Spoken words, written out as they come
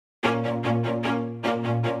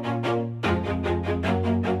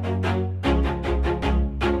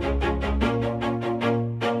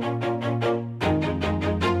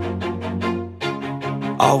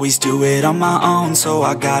Always do it on my own, so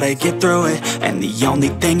I gotta get through it. And the only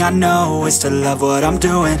thing I know is to love what I'm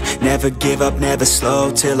doing. Never give up, never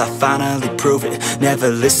slow, till I finally prove it. Never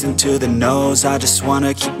listen to the no's, I just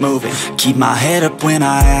wanna keep moving. Keep my head up when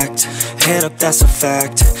I act, head up, that's a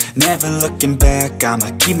fact. Never looking back,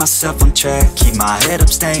 I'ma keep myself on track. Keep my head up,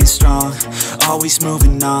 staying strong, always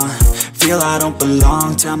moving on. Feel I don't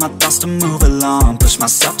belong, tell my thoughts to move along. Push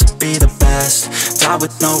myself to be the best, die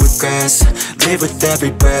with no regrets. Live with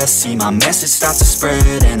every breath, see my message start to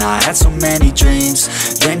spread. And I had so many dreams,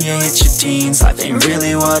 then you hit your teens. Life ain't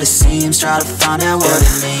really what it seems, try to find out what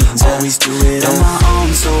it means. Always do it on my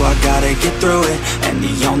own, so I gotta get through it. And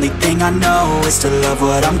the only thing I know is to love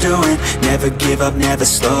what I'm doing. Never give up, never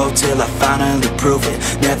slow, till I finally prove it.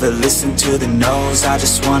 Never listen to the no's, I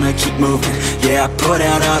just wanna keep moving. Yeah, I put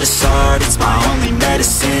out all this art, it's my only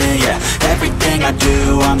medicine. Yeah, everything I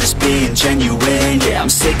do, I'm just being genuine. Yeah, I'm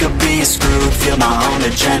sick of being screwed, feel my own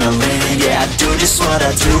adrenaline. Yeah, I do just what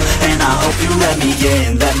I do, and I hope you let me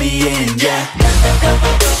in, yeah.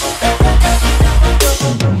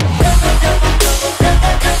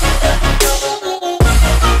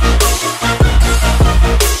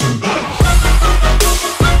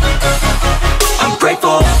 I'm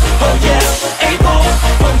grateful, oh yeah, able,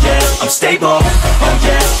 oh yeah, I'm stable, oh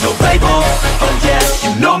yeah, no label, oh yeah,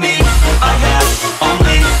 you know me, I have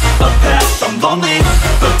only a path, I'm lonely,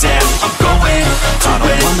 but damn, I'm going to win. I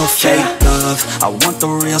don't want no fake love, I want the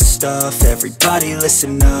real stuff. Everybody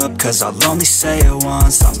listen up, cause I'll only say it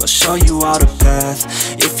once. I'm gonna show you all the path,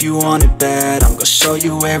 if you want it bad. I'm gonna show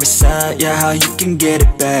you where it's at, yeah, how you can get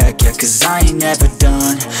it back. Yeah, cause I ain't never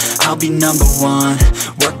done, I'll be number one.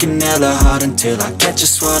 Working hella hard until I get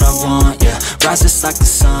just what I want, yeah. Rises like the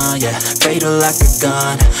sun, yeah, fatal like a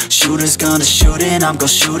gun. Shooter's gonna shoot and I'm gonna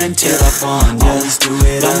shoot until I won, yeah. Always do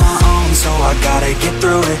it on my own, so I gotta get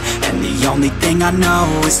through it. And the only thing I know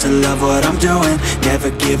is to love what I'm doing.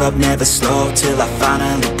 Never give up, never slow, till I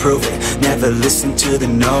finally prove it. Never listen to the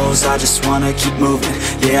no's, I just wanna keep moving.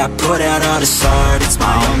 Yeah, I put out all this art, it's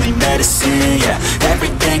my only medicine. Yeah,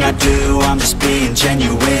 everything I do, I'm just being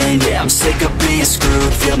genuine. Yeah, I'm sick of being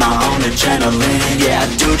screwed, feel my own adrenaline. Yeah, I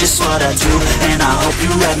do just what I do, and I hope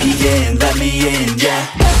you let me in, yeah.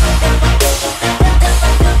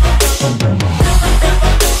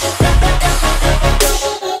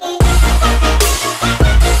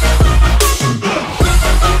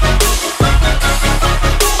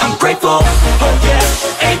 I'm grateful, oh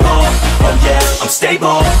yeah, able, oh yeah, I'm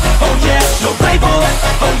stable,